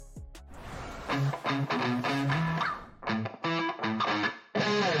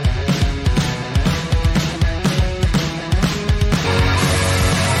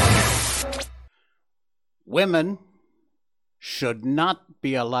Women should not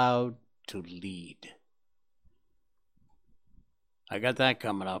be allowed to lead. I got that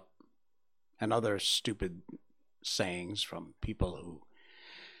coming up. And other stupid sayings from people who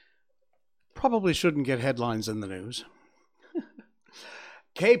probably shouldn't get headlines in the news.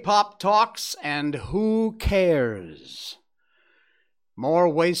 K-pop talks and who cares? More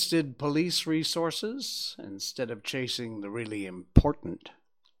wasted police resources instead of chasing the really important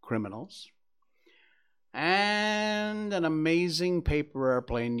criminals. And an amazing paper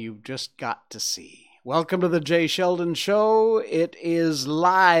airplane you've just got to see. Welcome to the Jay Sheldon Show. It is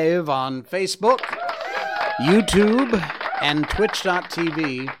live on Facebook, YouTube, and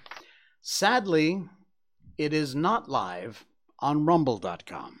Twitch.tv. Sadly, it is not live on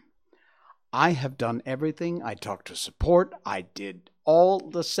Rumble.com. I have done everything. I talked to support. I did all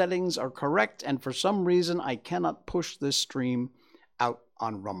the settings are correct, and for some reason, I cannot push this stream out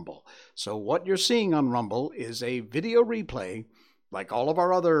on Rumble. So what you're seeing on Rumble is a video replay, like all of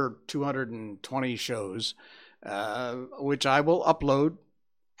our other 220 shows, which I will upload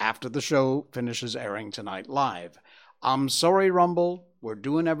after the show finishes airing tonight live. I'm sorry, Rumble. We're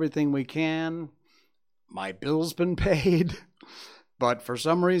doing everything we can. My bill's been paid. But for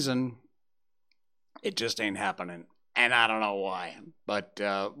some reason, it just ain't happening. And I don't know why. But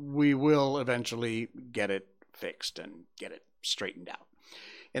we will eventually get it fixed and get it straightened out.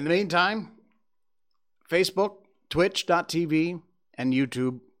 In the meantime, Facebook, Twitch.tv, and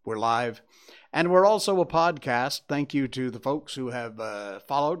YouTube, we're live. And we're also a podcast. Thank you to the folks who have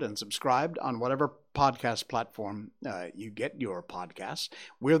followed and subscribed on whatever podcast platform you get your podcasts.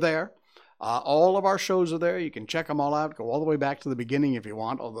 We're there. All of our shows are there. You can check them all out. Go all the way back to the beginning if you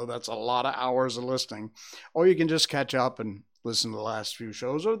want, although that's a lot of hours of listening. Or you can just catch up and listen to the last few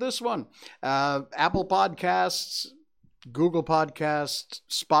shows or this one. Apple Podcasts, Google Podcasts,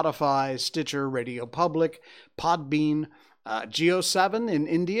 Spotify, Stitcher, Radio Public, Podbean, Geo7 in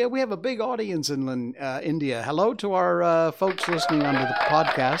India. We have a big audience in India. Hello to our folks listening onto the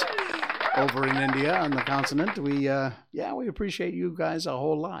podcast over in India on the continent. We appreciate you guys a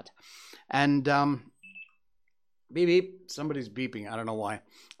whole lot. And beep beep, somebody's beeping. I don't know why.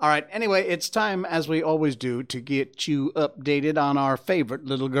 All right. Anyway, it's time, as we always do, to get you updated on our favorite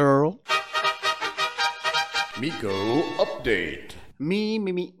little girl. Miko Update.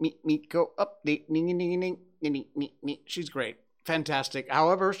 Miko Update. She's great. Fantastic.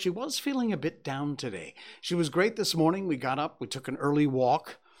 However, she was feeling a bit down today. She was great this morning. We got up. We took an early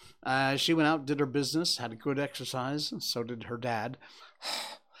walk. She went out, did her business, had a good exercise. So did her dad.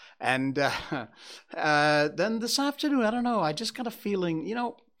 And then this afternoon, I don't know, I just got a feeling,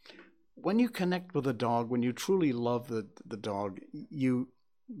 when you connect with a dog, when you truly love the dog, you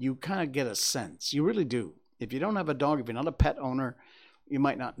kind of get a sense. You really do. If you don't have a dog, if you're not a pet owner, you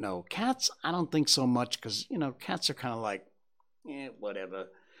might not know. Cats, I don't think so much because, cats are kind of like, whatever.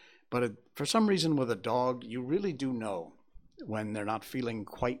 But for some reason with a dog, you really do know when they're not feeling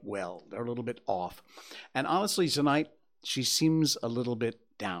quite well. They're a little bit off. And honestly, tonight, she seems a little bit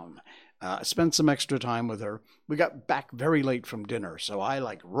down. I spent some extra time with her. We got back very late from dinner, so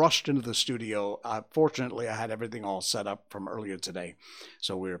I rushed into the studio. Fortunately, I had everything all set up from earlier today,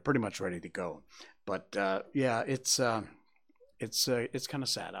 so we were pretty much ready to go. But it's kind of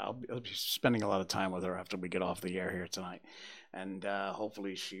sad. I'll be spending a lot of time with her after we get off the air here tonight, and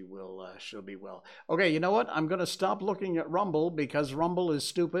hopefully she'll be well. Okay, you know what? I'm going to stop looking at Rumble because Rumble is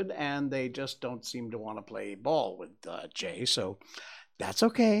stupid and they just don't seem to want to play ball with Jay. So that's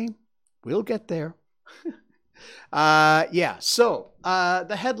okay. We'll get there. So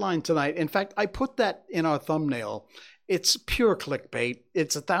the headline tonight, in fact, I put that in our thumbnail. It's pure clickbait.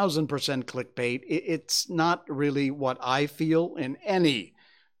 It's 1,000% clickbait. It's not really what I feel in any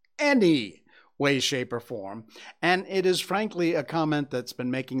way, shape, or form. And it is frankly a comment that's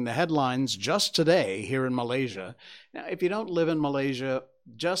been making the headlines just today here in Malaysia. Now, if you don't live in Malaysia,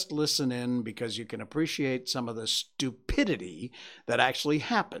 just listen in because you can appreciate some of the stupidity that actually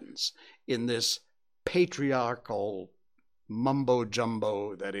happens in this patriarchal mumbo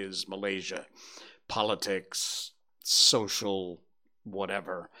jumbo that is Malaysia. Politics, social,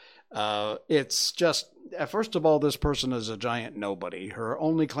 whatever. It's just, first of all, this person is a giant nobody. Her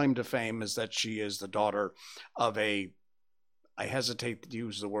only claim to fame is that she is the daughter of I hesitate to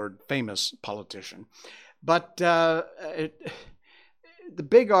use the word famous politician. But the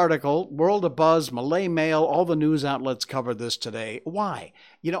big article, World of Buzz, Malay Mail, all the news outlets covered this today. Why?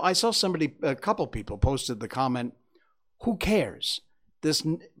 I saw a couple people posted the comment, who cares? This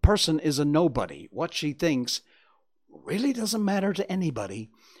person is a nobody. What she thinks really doesn't matter to anybody.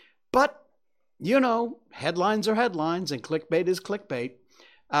 But, headlines are headlines and clickbait is clickbait.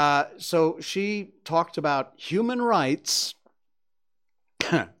 So she talked about human rights,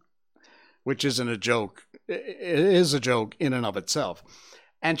 which isn't a joke. It is a joke in and of itself.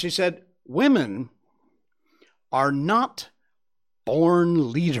 And she said, women are not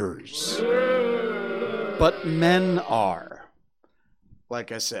born leaders, but men are.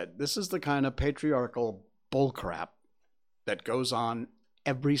 Like I said, this is the kind of patriarchal bullcrap that goes on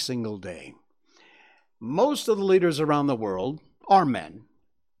every single day. Most of the leaders around the world are men.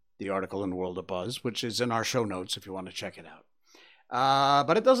 The article in World of Buzz, which is in our show notes if you want to check it out.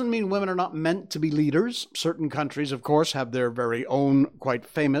 But it doesn't mean women are not meant to be leaders. Certain countries, of course, have their very own quite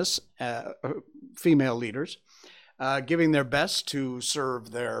famous female leaders, giving their best to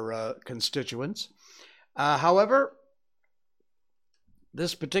serve their constituents. However,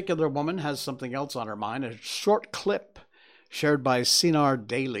 this particular woman has something else on her mind, a short clip shared by Sinar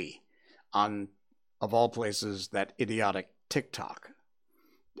Daily on, of all places, that idiotic TikTok.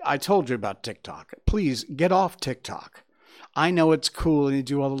 I told you about TikTok. Please get off TikTok. I know it's cool and you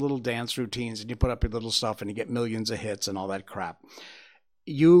do all the little dance routines and you put up your little stuff and you get millions of hits and all that crap.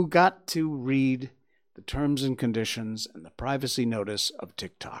 You got to read the terms and conditions and the privacy notice of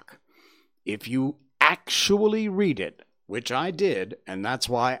TikTok. If you actually read it, which I did, and that's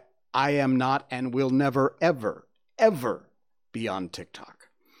why I am not and will never, ever, ever be on TikTok.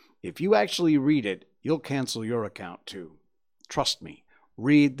 If you actually read it, you'll cancel your account too. Trust me.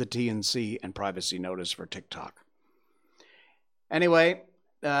 Read the T&C and privacy notice for TikTok. Anyway,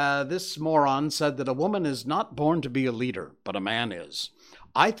 this moron said that a woman is not born to be a leader, but a man is.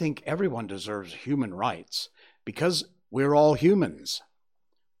 I think everyone deserves human rights because we're all humans.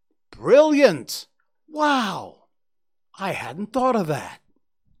 Brilliant! Wow! I hadn't thought of that.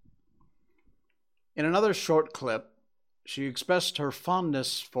 In another short clip, she expressed her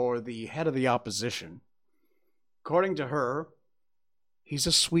fondness for the head of the opposition. According to her, he's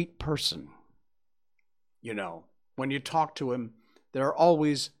a sweet person. When you talk to him, there are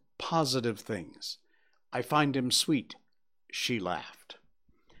always positive things. I find him sweet. She laughed.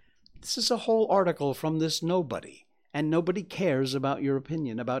 This is a whole article from this nobody, and nobody cares about your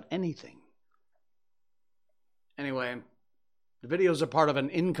opinion about anything. Anyway, the videos are part of an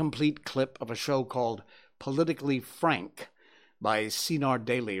incomplete clip of a show called Politically Frank by Sinar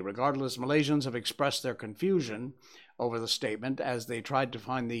Daily. Regardless, Malaysians have expressed their confusion over the statement as they tried to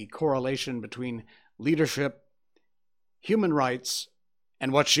find the correlation between leadership, human rights,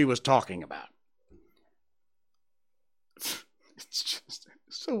 and what she was talking about. It's just,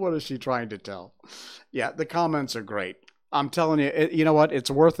 so what is she trying to tell? Yeah, the comments are great. I'm telling you, you know what?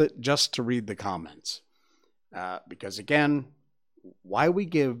 It's worth it just to read the comments. Because again, why we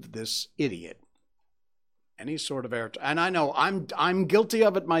give this idiot any sort of airtime? And I know I'm guilty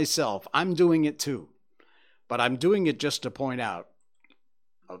of it myself. I'm doing it too. But I'm doing it just to point out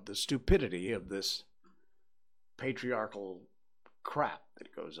of the stupidity of this patriarchal crap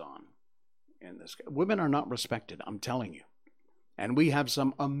that goes on in this. Women are not respected, I'm telling you. And we have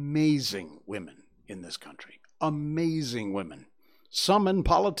some amazing women in this country. Amazing women. Some in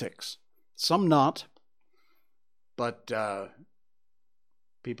politics, some not. But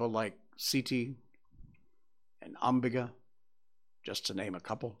people like Siti and Ambiga, just to name a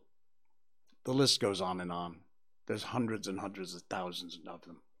couple. The list goes on and on. There's hundreds and hundreds of thousands of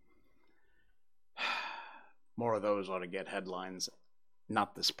them. More of those ought to get headlines,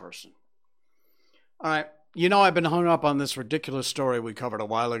 not this person. All right. I've been hung up on this ridiculous story we covered a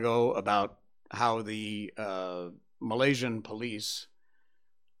while ago about how the Malaysian police,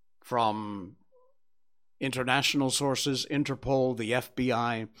 from international sources, Interpol, the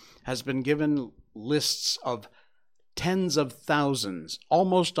FBI, has been given lists of tens of thousands,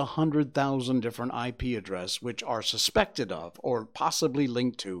 almost 100,000 different IP addresses, which are suspected of or possibly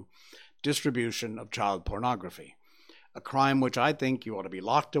linked to distribution of child pornography. A crime which I think you ought to be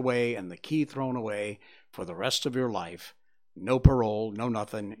locked away and the key thrown away for the rest of your life. No parole, no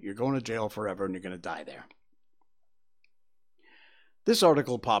nothing. You're going to jail forever and you're going to die there. This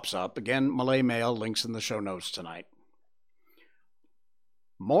article pops up. Again, Malay Mail, links in the show notes tonight.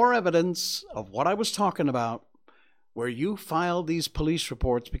 More evidence of what I was talking about, where you filed these police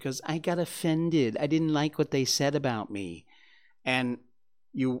reports because I got offended. I didn't like what they said about me. And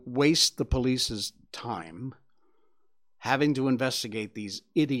you waste the police's time having to investigate these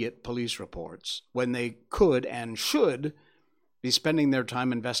idiot police reports when they could and should be spending their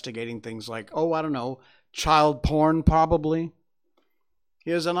time investigating things like, child porn probably.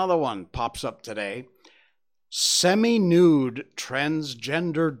 Here's another one pops up today. Semi-nude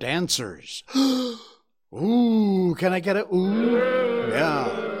transgender dancers. Ooh, can I get it? Ooh,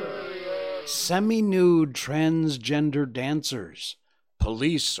 yeah. Semi-nude transgender dancers.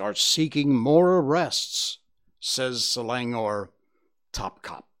 Police are seeking more arrests, says Selangor top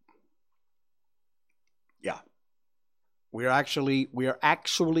cop. Yeah. We are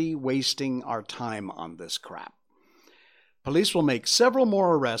actually wasting our time on this crap. Police will make several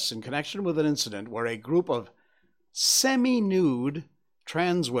more arrests in connection with an incident where a group of semi-nude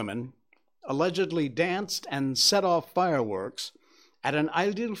trans women allegedly danced and set off fireworks at an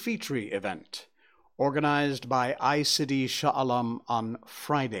Aidil Fitri event organized by iCity Shah Alam on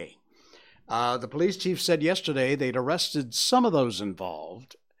Friday. The police chief said yesterday they'd arrested some of those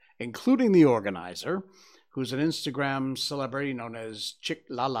involved, including the organizer, who's an Instagram celebrity known as Chick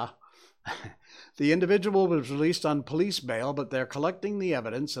Lala. The individual was released on police bail, but they're collecting the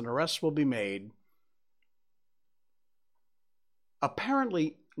evidence and arrests will be made.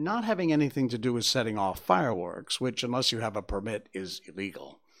 Apparently not having anything to do with setting off fireworks, which, unless you have a permit, is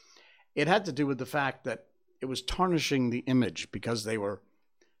illegal. It had to do with the fact that it was tarnishing the image because they were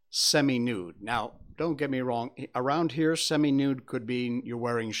semi-nude. Now, don't get me wrong. Around here, semi-nude could mean you're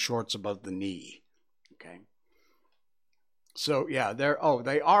wearing shorts above the knee. Okay. So, yeah,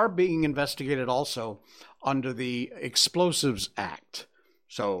 they are being investigated also under the Explosives Act.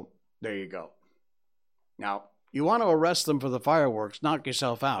 So, there you go. Now, you want to arrest them for the fireworks, knock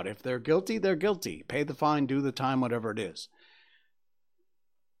yourself out. If they're guilty, they're guilty. Pay the fine, do the time, whatever it is.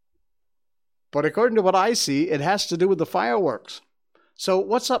 But according to what I see, it has to do with the fireworks. So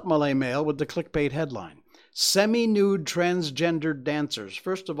what's up, Malay Mail, with the clickbait headline? Semi-nude transgender dancers.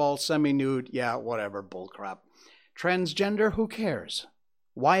 First of all, semi-nude, yeah, whatever, bullcrap. Transgender, who cares?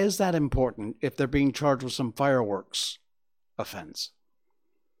 Why is that important if they're being charged with some fireworks offense?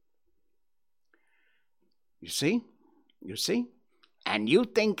 You see? You see? And you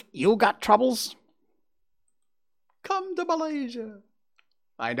think you got troubles? Come to Malaysia.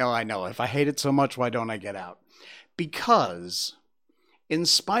 I know. If I hate it so much, why don't I get out? Because, in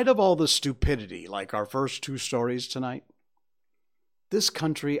spite of all the stupidity, like our first two stories tonight, this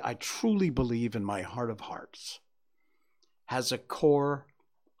country, I truly believe in my heart of hearts, has a core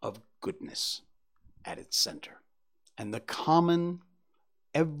of goodness at its center. And the common,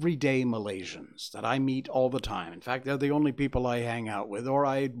 everyday Malaysians that I meet all the time, in fact, they're the only people I hang out with or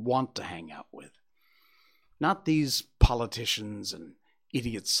I want to hang out with. Not these politicians and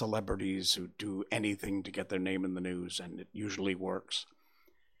idiot celebrities who do anything to get their name in the news, and it usually works.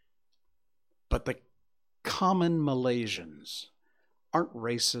 But the common Malaysians aren't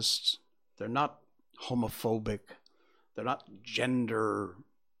racists. They're not homophobic. They're not gender,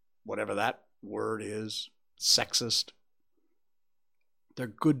 whatever that word is, sexist. They're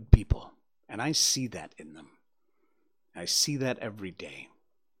good people, and I see that in them. I see that every day.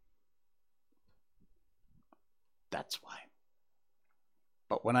 That's why.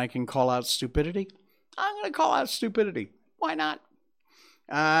 But when I can call out stupidity, I'm going to call out stupidity. Why not?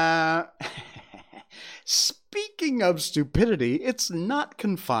 Speaking of stupidity, it's not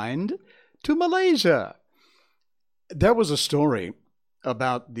confined to Malaysia. There was a story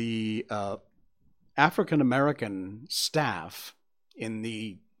about the African-American staff in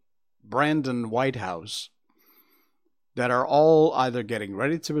the Brandon White House that are all either getting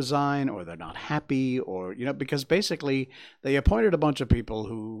ready to resign or they're not happy or, because basically they appointed a bunch of people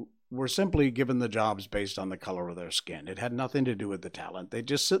who were simply given the jobs based on the color of their skin. It had nothing to do with the talent. They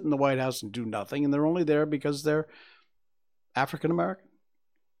just sit in the White House and do nothing, and they're only there because they're African American.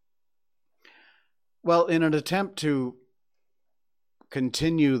 Well, in an attempt to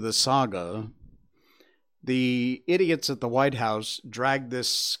continue the saga, the idiots at the White House dragged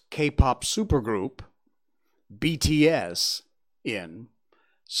this K-pop supergroup, BTS, in,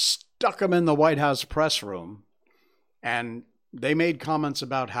 stuck them in the White House press room, and they made comments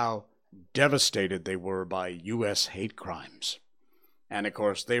about how devastated they were by U.S. hate crimes. And, of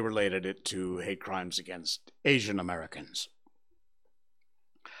course, they related it to hate crimes against Asian Americans.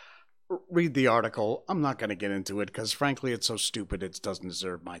 Read the article. I'm not going to get into it because, frankly, it's so stupid it doesn't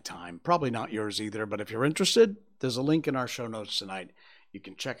deserve my time. Probably not yours either, but if you're interested, there's a link in our show notes tonight. You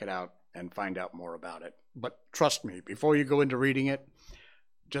can check it out and find out more about it. But trust me, before you go into reading it,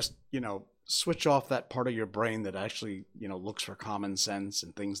 just, switch off that part of your brain that actually, looks for common sense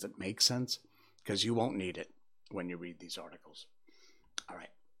and things that make sense, because you won't need it when you read these articles. All right,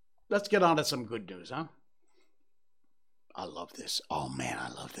 let's get on to some good news, huh? I love this. Oh, man, I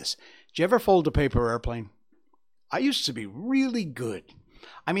love this. Did you ever fold a paper airplane? I used to be really good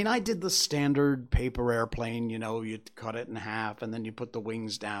I mean, I did the standard paper airplane, you cut it in half and then you put the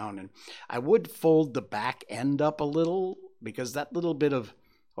wings down. And I would fold the back end up a little because that little bit of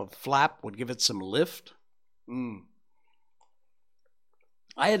flap would give it some lift.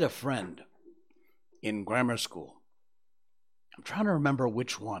 I had a friend in grammar school. I'm trying to remember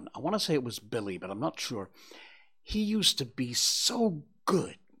which one. I want to say it was Billy, but I'm not sure. He used to be so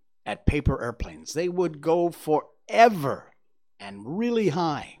good at paper airplanes. They would go forever and really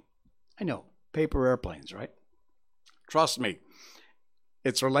high. I know, paper airplanes, right? Trust me,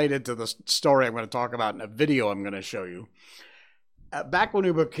 it's related to the story I'm going to talk about in a video I'm going to show you. Back when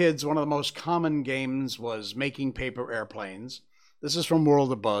we were kids, one of the most common games was making paper airplanes. This is from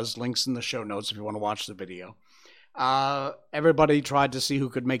World of Buzz. Links in the show notes if you want to watch the video. Everybody tried to see who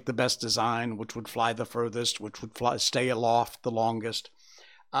could make the best design, which would fly the furthest, which would stay aloft the longest.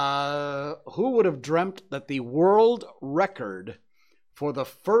 Who would have dreamt that the world record for the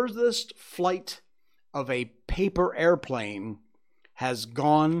furthest flight of a paper airplane has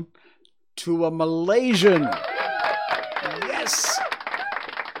gone to a Malaysian? Yes!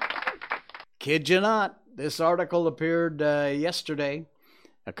 Kid you not. This article appeared yesterday,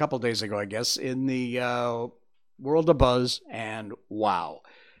 a couple days ago, I guess, in the World of Buzz, and wow.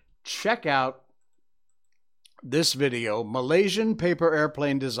 Check out this video. Malaysian paper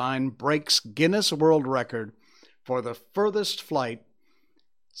airplane design breaks Guinness World Record for the furthest flight,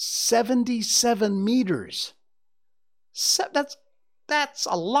 77 meters. That's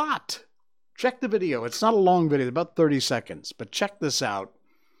a lot. Check the video. It's not a long video, about 30 seconds, but check this out.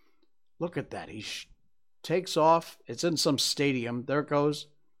 Look at that. He takes off. It's in some stadium. There it goes.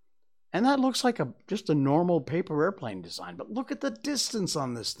 And that looks like just a normal paper airplane design. But look at the distance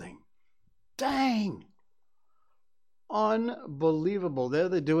on this thing. Dang. Unbelievable. There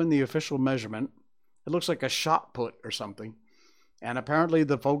they're doing the official measurement. It looks like a shot put or something. And apparently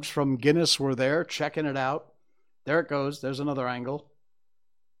the folks from Guinness were there checking it out. There it goes. There's another angle.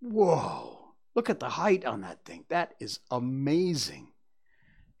 Whoa. Look at the height on that thing. That is amazing.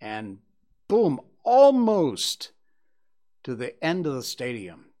 And boom, almost to the end of the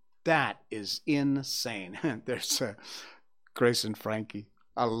stadium. That is insane. There's Grace and Frankie.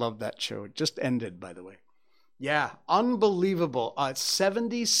 I love that show. It just ended, by the way. Yeah, unbelievable. A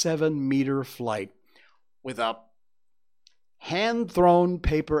 77-meter flight with a hand-thrown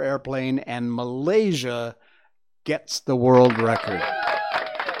paper airplane, and Malaysia gets the world record.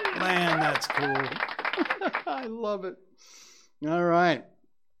 Man, that's cool. I love it. All right.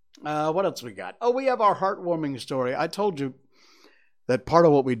 What else we got? Oh, we have our heartwarming story. I told you that part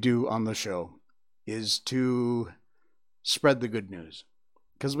of what we do on the show is to spread the good news.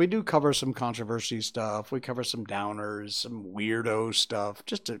 Because we do cover some controversy stuff. We cover some downers, some weirdo stuff.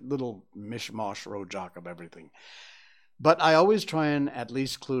 Just a little mishmash roadjock of everything. But I always try and at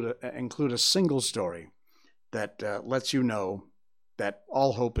least include a single story that lets you know that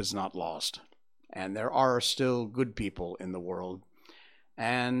all hope is not lost. And there are still good people in the world.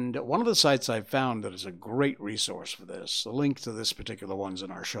 And one of the sites I've found that is a great resource for this, the link to this particular one's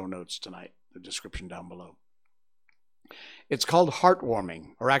in our show notes tonight, the description down below. It's called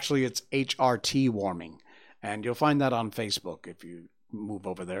Heartwarming, or actually it's HRT Warming. And you'll find that on Facebook if you move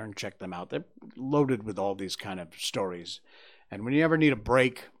over there and check them out. They're loaded with all these kind of stories. And when you ever need a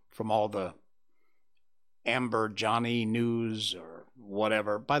break from all the Amber Johnny news or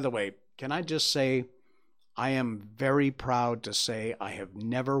whatever, by the way, can I just say, I am very proud to say I have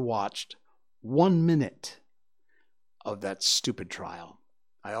never watched 1 minute of that stupid trial.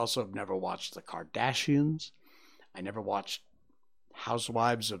 I also have never watched the Kardashians. I never watched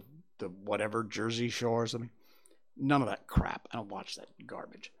Housewives of the whatever, Jersey Shore or something. None of that crap. I don't watch that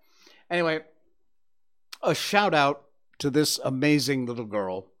garbage. Anyway, a shout out to this amazing little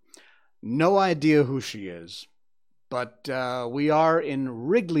girl. No idea who she is, but we are in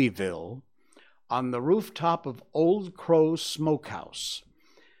Wrigleyville, on the rooftop of Old Crow Smokehouse.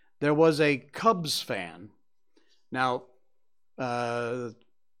 There was a Cubs fan. Now, the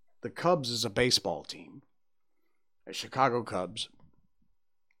Cubs is a baseball team, a Chicago Cubs.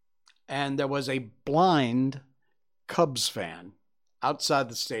 And there was a blind Cubs fan outside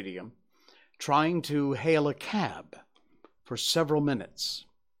the stadium trying to hail a cab for several minutes.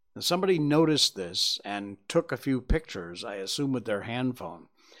 Now, somebody noticed this and took a few pictures, I assume with their hand phone.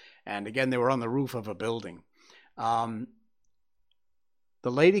 And again, they were on the roof of a building. The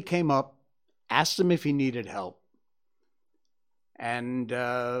lady came up, asked him if he needed help. And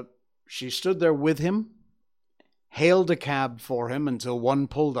she stood there with him, hailed a cab for him until one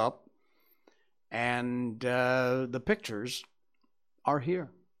pulled up. And the pictures are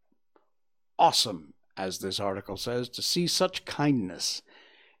here. Awesome, as this article says, to see such kindness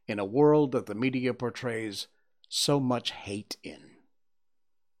in a world that the media portrays so much hate in.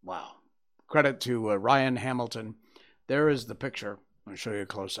 Wow. Credit to Ryan Hamilton. There is the picture. I'll show you a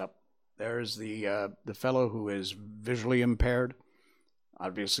close-up. There's the fellow who is visually impaired,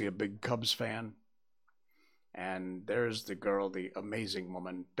 obviously a big Cubs fan. And there's the girl, the amazing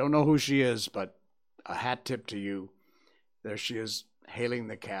woman. Don't know who she is, but a hat tip to you. There she is, hailing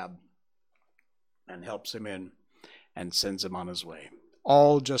the cab, and helps him in and sends him on his way.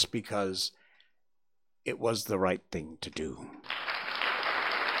 All just because it was the right thing to do.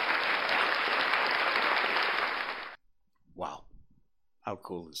 Wow. How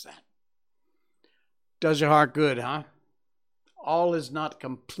cool is that? Does your heart good, huh? All is not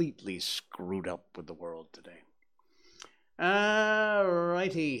completely screwed up with the world today. All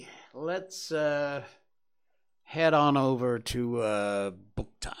righty. Let's head on over to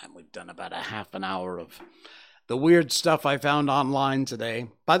book time. We've done about a half an hour of the weird stuff I found online today.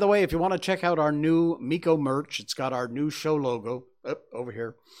 By the way, if you want to check out our new Miko merch, it's got our new show logo over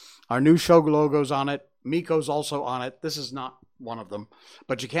here. Our new show logo's on it. Miko's also on it. This is not one of them,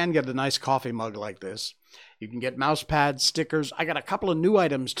 but you can get a nice coffee mug like this. You can get mouse pads, stickers. I got a couple of new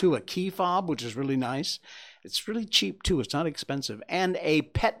items too. A key fob, which is really nice. It's really cheap too. It's not expensive. And a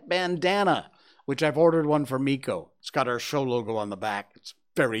pet bandana, which I've ordered one for Miko. It's got our show logo on the back. It's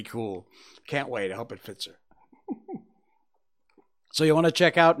very cool. Can't wait. I hope it fits her. So you want to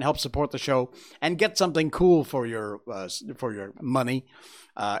check out and help support the show and get something cool for your money.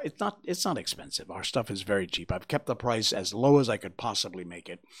 It's not expensive. Our stuff is very cheap. I've kept the price as low as I could possibly make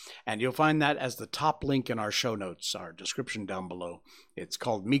it. And you'll find that as the top link in our show notes, our description down below. It's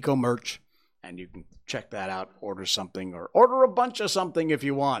called Miko Merch, and you can check that out, order something, or order a bunch of something if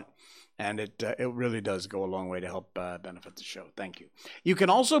you want. And it really does go a long way to help benefit the show. Thank you. You can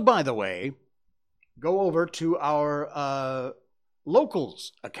also, by the way, go over to our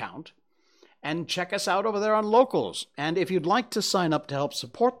Locals account and check us out over there on Locals. And if you'd like to sign up to help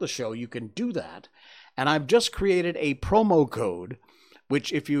support the show, you can do that. And I've just created a promo code,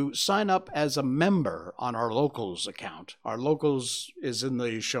 which if you sign up as a member on our Locals account, our Locals is in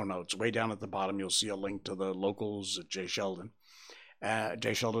the show notes. Way down at the bottom, you'll see a link to the Locals at Jay Sheldon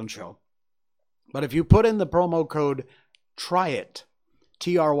Show. But if you put in the promo code TRYIT,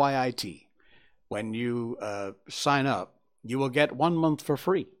 TRYIT, when you sign up, you will get 1 month for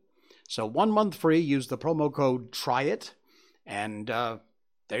free. So 1 month free, use the promo code TRYIT, and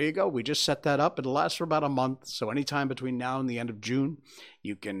there you go. We just set that up. It'll last for about a month, so anytime between now and the end of June,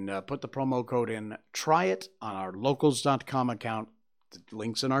 you can put the promo code in TRYIT on our locals.com account. The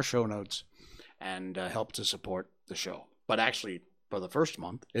link's in our show notes, and help to support the show. But actually, for the first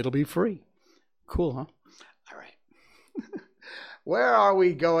month, it'll be free. Cool, huh? All right. Where are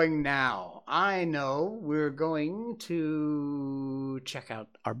we going now? I know we're going to check out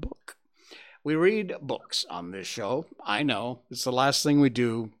our book. We read books on this show. I know. It's the last thing we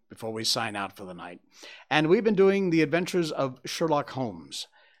do before we sign out for the night. And we've been doing The Adventures of Sherlock Holmes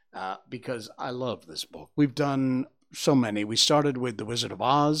because I love this book. We've done so many. We started with The Wizard of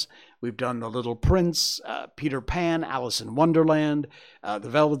Oz. We've done The Little Prince, Peter Pan, Alice in Wonderland, The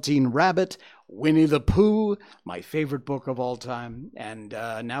Velveteen Rabbit, Winnie the Pooh, my favorite book of all time. And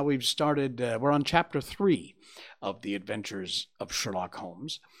now we've started, we're on chapter 3 of The Adventures of Sherlock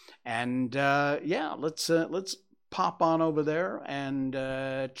Holmes. And let's pop on over there and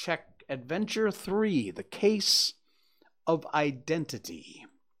check Adventure 3, The Case of Identity.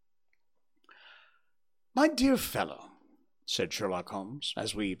 "My dear fellow," said Sherlock Holmes,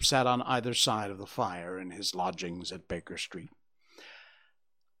 as we sat on either side of the fire in his lodgings at Baker Street,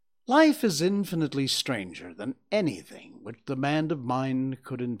 "life is infinitely stranger than anything which the man of mind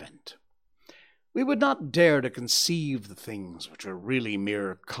could invent. We would not dare to conceive the things which are really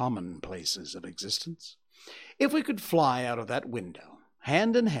mere commonplaces of existence, if we could fly out of that window,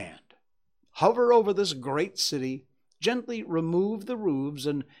 hand in hand, hover over this great city, gently remove the roofs,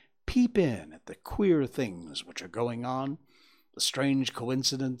 and peep in at the queer things which are going on, the strange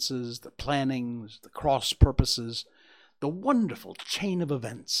coincidences, the plannings, the cross-purposes, the wonderful chain of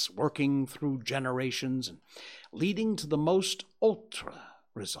events working through generations and leading to the most ultra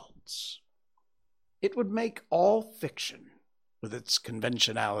results. It would make all fiction, with its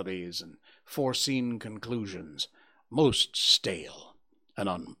conventionalities and foreseen conclusions, most stale and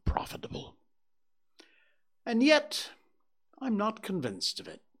unprofitable. And yet, I'm not convinced of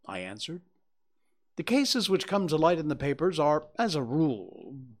it," I answered. "The cases which come to light in the papers are, as a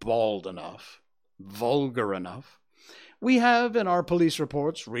rule, bald enough, vulgar enough. We have, in our police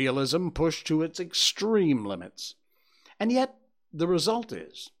reports, realism pushed to its extreme limits. And yet, the result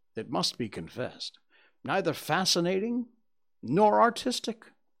is, it must be confessed, neither fascinating nor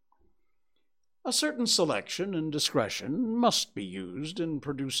artistic. A certain selection and discretion must be used in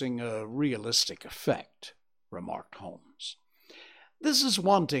producing a realistic effect, remarked Holmes. This is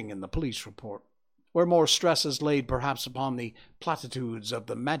wanting in the police report, where more stress is laid perhaps upon the platitudes of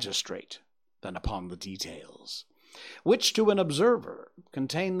the magistrate than upon the details, which to an observer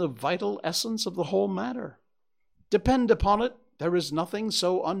contain the vital essence of the whole matter. Depend upon it, there is nothing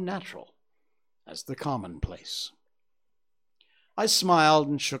so unnatural as the commonplace. I smiled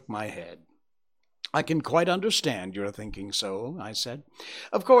and shook my head. I can quite understand your thinking so, I said.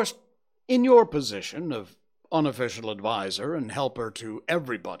 Of course, in your position of unofficial advisor and helper to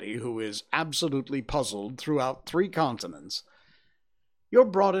everybody who is absolutely puzzled throughout 3 continents, you're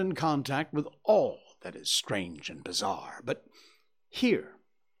brought in contact with all that is strange and bizarre. But here,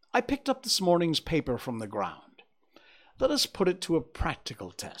 I picked up this morning's paper from the ground. Let us put it to a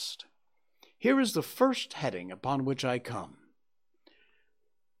practical test. Here is the first heading upon which I come.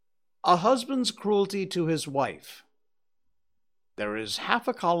 A husband's cruelty to his wife. There is half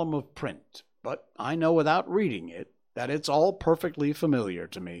a column of print, but I know without reading it that it's all perfectly familiar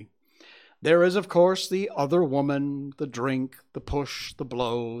to me. There is, of course, the other woman, the drink, the push, the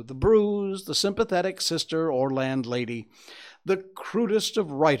blow, the bruise, the sympathetic sister or landlady. The crudest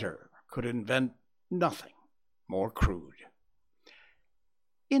of writer could invent nothing more crude.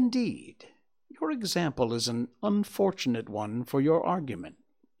 Indeed, your example is an unfortunate one for your argument,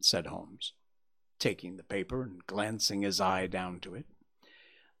 said Holmes, taking the paper and glancing his eye down to it.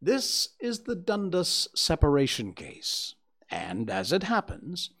 This is the Dundas separation case, and, as it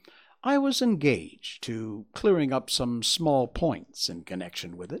happens, I was engaged to clearing up some small points in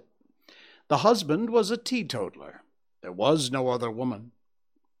connection with it. The husband was a teetotaler. There was no other woman.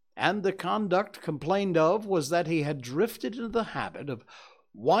 And the conduct complained of was that he had drifted into the habit of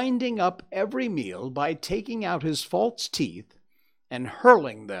winding up every meal by taking out his false teeth and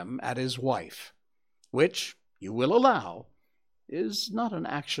hurling them at his wife, which, you will allow, is not an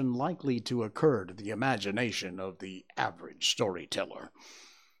action likely to occur to the imagination of the average storyteller.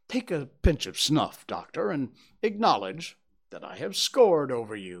 Take a pinch of snuff, Doctor, and acknowledge that I have scored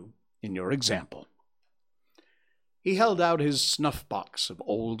over you in your example. He held out his snuff-box of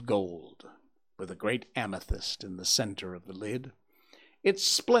old gold, with a great amethyst in the center of the lid. Its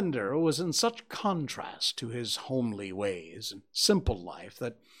splendor was in such contrast to his homely ways and simple life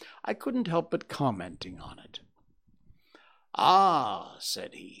that I couldn't help but commenting on it. "Ah,"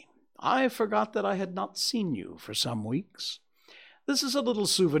 said he, "I forgot that I had not seen you for some weeks. This is a little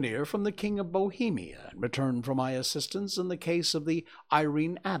souvenir from the King of Bohemia in return for my assistance in the case of the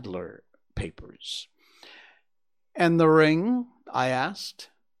Irene Adler papers." "And the ring?" I asked,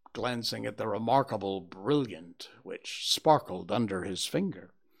 glancing at the remarkable brilliant which sparkled under his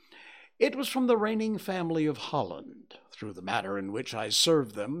finger. "It was from the reigning family of Holland. Through the manner in which I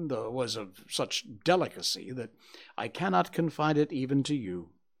served them was of such delicacy that I cannot confide it even to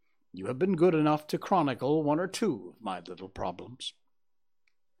you. You have been good enough to chronicle 1 or 2 of my little problems."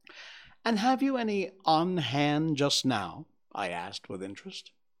 "And have you any on hand just now?" I asked with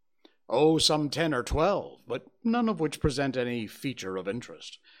interest. "Oh, some 10 or 12, but none of which present any feature of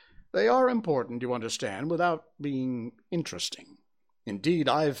interest. They are important, you understand, without being interesting. Indeed,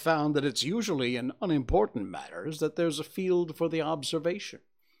 I've found that it's usually in unimportant matters that there's a field for the observation,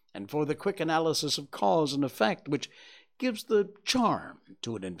 and for the quick analysis of cause and effect which gives the charm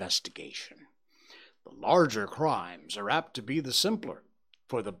to an investigation. The larger crimes are apt to be the simpler.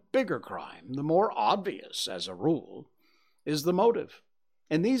 For the bigger crime, the more obvious, as a rule, is the motive.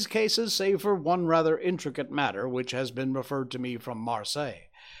 In these cases, save for one rather intricate matter which has been referred to me from Marseille,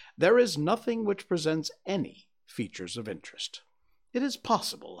 there is nothing which presents any features of interest. It is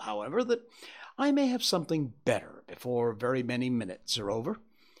possible, however, that I may have something better before very many minutes are over,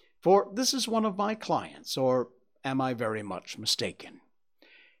 for this is one of my clients, or am I very much mistaken?"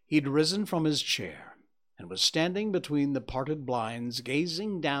 He'd risen from his chair and was standing between the parted blinds,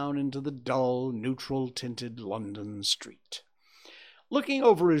 gazing down into the dull, neutral-tinted London street. Looking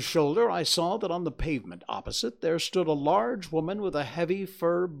over his shoulder, I saw that on the pavement opposite there stood a large woman with a heavy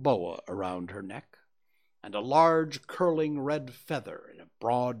fur boa around her neck, and a large curling red feather in a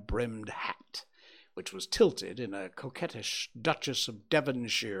broad-brimmed hat, which was tilted in a coquettish Duchess of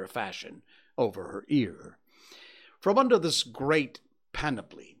Devonshire fashion over her ear. From under this great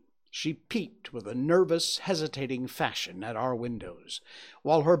panoply she peeped with a nervous, hesitating fashion at our windows,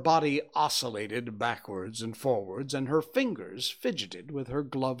 while her body oscillated backwards and forwards, and her fingers fidgeted with her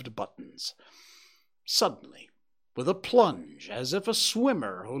gloved buttons. Suddenly, with a plunge, as if a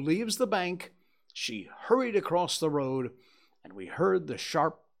swimmer who leaves the bank, she hurried across the road, and we heard the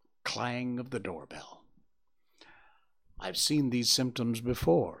sharp clang of the doorbell. "I've seen these symptoms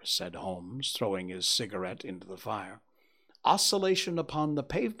before," said Holmes, throwing his cigarette into the fire. "Oscillation upon the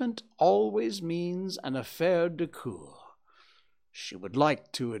pavement always means an affaire de coeur. She would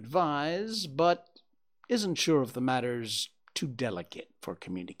like to advise, but isn't sure if the matter's too delicate for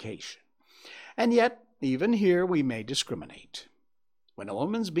communication. And yet, even here we may discriminate. When a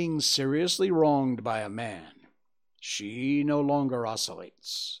woman's being seriously wronged by a man, she no longer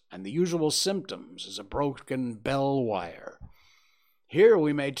oscillates, and the usual symptoms is a broken bell wire. Here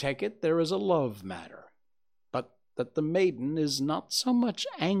we may take it there is a love matter, but that the maiden is not so much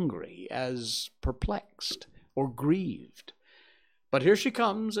angry as perplexed or grieved. But here she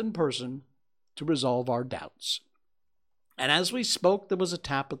comes in person to resolve our doubts." And as we spoke, there was a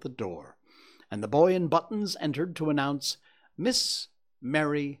tap at the door, and the boy in buttons entered to announce Miss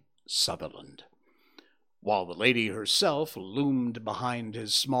Mary Sutherland, while the lady herself loomed behind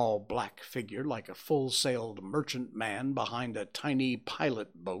his small black figure like a full-sailed merchantman behind a tiny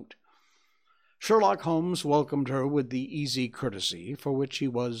pilot boat. Sherlock Holmes welcomed her with the easy courtesy for which he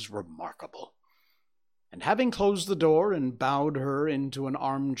was remarkable, and having closed the door and bowed her into an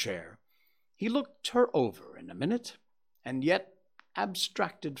armchair, he looked her over in a minute, and yet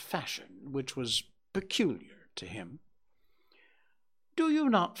abstracted fashion which was peculiar to him. "Do you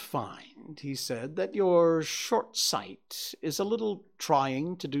not find," he said, "that your short sight is a little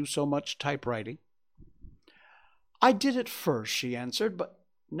trying to do so much typewriting?" "I did at first," she answered, "but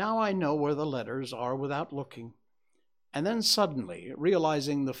now I know where the letters are without looking." And then suddenly,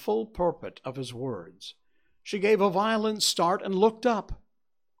 realizing the full purport of his words, she gave a violent start and looked up,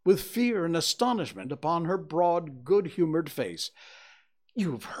 with fear and astonishment upon her broad, good-humored face.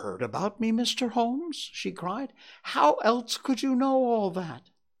 "You've heard about me, Mr. Holmes?" she cried. "How else could you know all that?"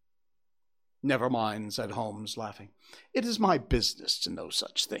 "Never mind," said Holmes, laughing. "It is my business to know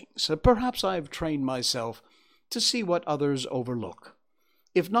such things. Perhaps I have trained myself to see what others overlook.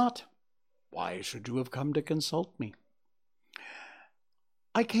 If not, why should you have come to consult me?"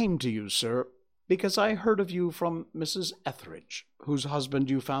 "I came to you, sir, because I heard of you from Mrs. Etheridge, whose husband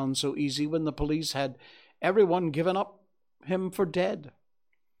you found so easy when the police had everyone given up him for dead.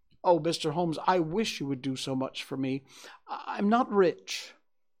 Oh, Mr. Holmes, I wish you would do so much for me. I'm not rich,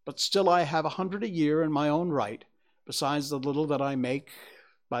 but still I have 100 a year in my own right, besides the little that I make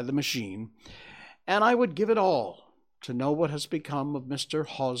by the machine, and I would give it all to know what has become of Mr.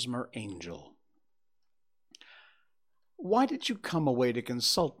 Hosmer Angel." "Why did you come away to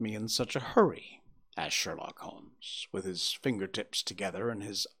consult me in such a hurry?" asked Sherlock Holmes, with his fingertips together and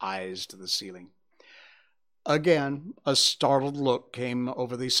his eyes to the ceiling. Again, a startled look came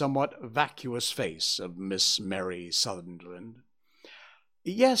over the somewhat vacuous face of Miss Mary Sutherland.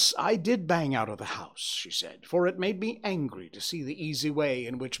 "Yes, I did bang out of the house," she said, "for it made me angry to see the easy way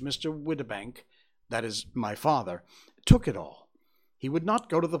in which Mr. Windibank, that is, my father, took it all. He would not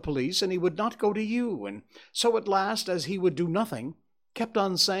go to the police, and he would not go to you, and so at last, as he would do nothing, kept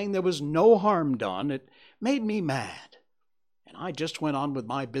on saying there was no harm done, it made me mad, and I just went on with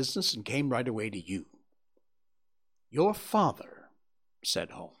my business and came right away to you." "Your father,"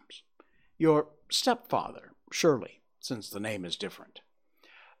 said Holmes. "Your stepfather, surely, since the name is different."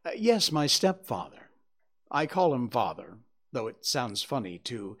 "Yes, my stepfather. I call him father, though it sounds funny,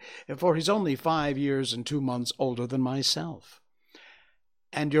 too, for he's only 5 years and 2 months older than myself."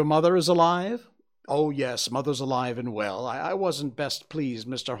 "And your mother is alive?" "Oh, yes, mother's alive and well. I wasn't best pleased,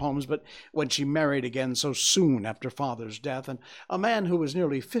 Mr. Holmes, but when she married again so soon after father's death, and a man who was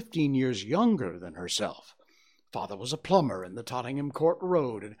nearly 15 years younger than herself. Father was a plumber in the Tottenham Court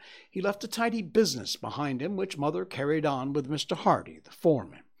Road, and he left a tidy business behind him, which mother carried on with Mr. Hardy, the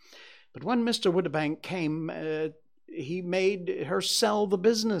foreman. But when Mr. Windibank came, he made her sell the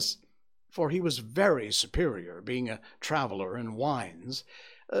business, for he was very superior, being a traveller in wines.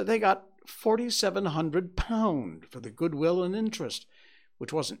 They got £4,700 for the goodwill and interest,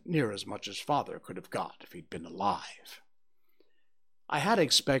 which wasn't near as much as father could have got if he'd been alive." I had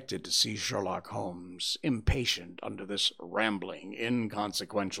expected to see Sherlock Holmes impatient under this rambling,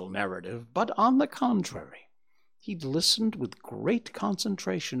 inconsequential narrative, but on the contrary, he listened with great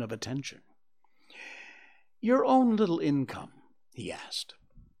concentration of attention. "Your own little income," he asked,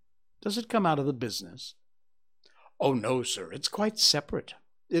 "does it come out of the business?" "Oh, no, sir, it's quite separate.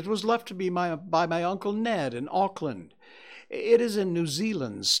 It was left to me by my Uncle Ned in Auckland. It is in New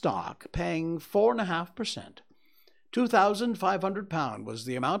Zealand stock, paying 4.5%. £2,500 was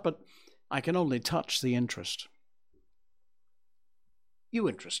the amount, but I can only touch the interest." "You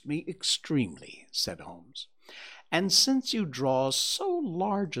interest me extremely," said Holmes. "And since you draw so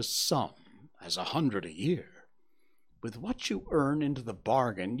large a sum as 100 a year, with what you earn into the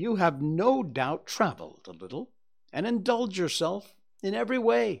bargain, you have no doubt travelled a little and indulge yourself in every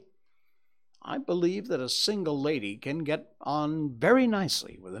way. I believe that a single lady can get on very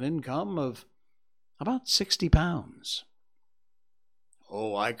nicely with an income of about £60.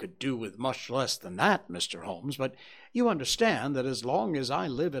 Oh, I could do with much less than that, Mr. Holmes, but you understand that as long as I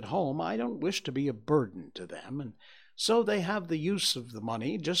live at home, I don't wish to be a burden to them, and so they have the use of the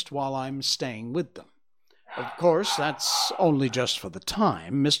money just while I'm staying with them. Of course, that's only just for the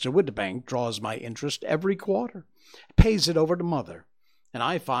time. Mr. Windibank draws my interest every quarter, pays it over to Mother, and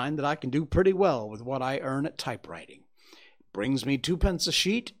I find that I can do pretty well with what I earn at typewriting. It brings me 2 pence a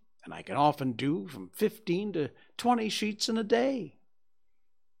sheet, and I can often do from 15 to 20 sheets in a day.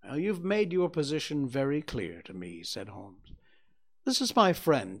 Well, you've made your position very clear to me, said Holmes. This is my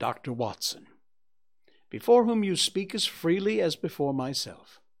friend, Dr. Watson, before whom you speak as freely as before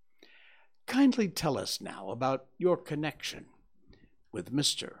myself. Kindly tell us now about your connection with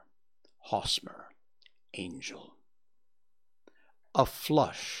Mr. Hosmer Angel. A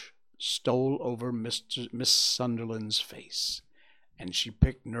flush stole over Miss Sunderland's face, and she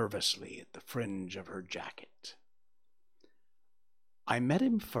picked nervously at the fringe of her jacket. I met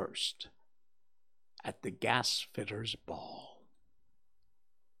him first at the gasfitter's ball.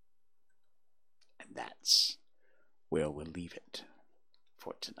 And that's where we'll leave it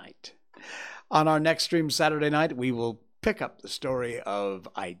for tonight. On our next stream Saturday night, we will pick up the story of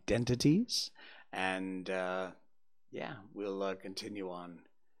identities, and we'll continue on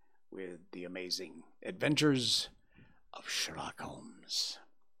with the amazing adventures of Sherlock Holmes.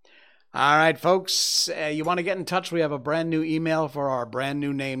 All right, folks, you want to get in touch? We have a brand new email for our brand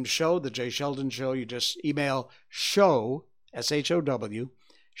new named show, The Jay Sheldon Show. You just email show, S-H-O-W,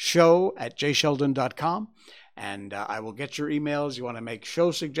 show@jaysheldon.com, and I will get your emails. You want to make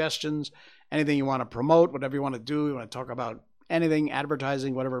show suggestions, anything you want to promote, whatever you want to do, you want to talk about anything,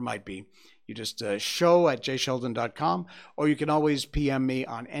 advertising, whatever it might be. You just show@jaysheldon.com, or you can always PM me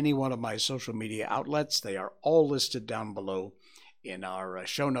on any one of my social media outlets. They are all listed down below in our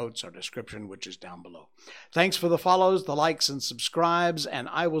show notes or description, which is down below. Thanks for the follows, the likes, and subscribes, and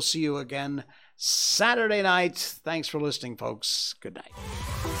I will see you again Saturday night. Thanks for listening, folks. Good night.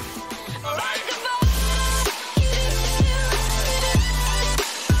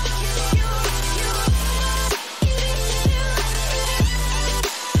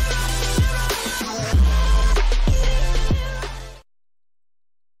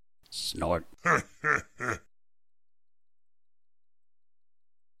 Snort.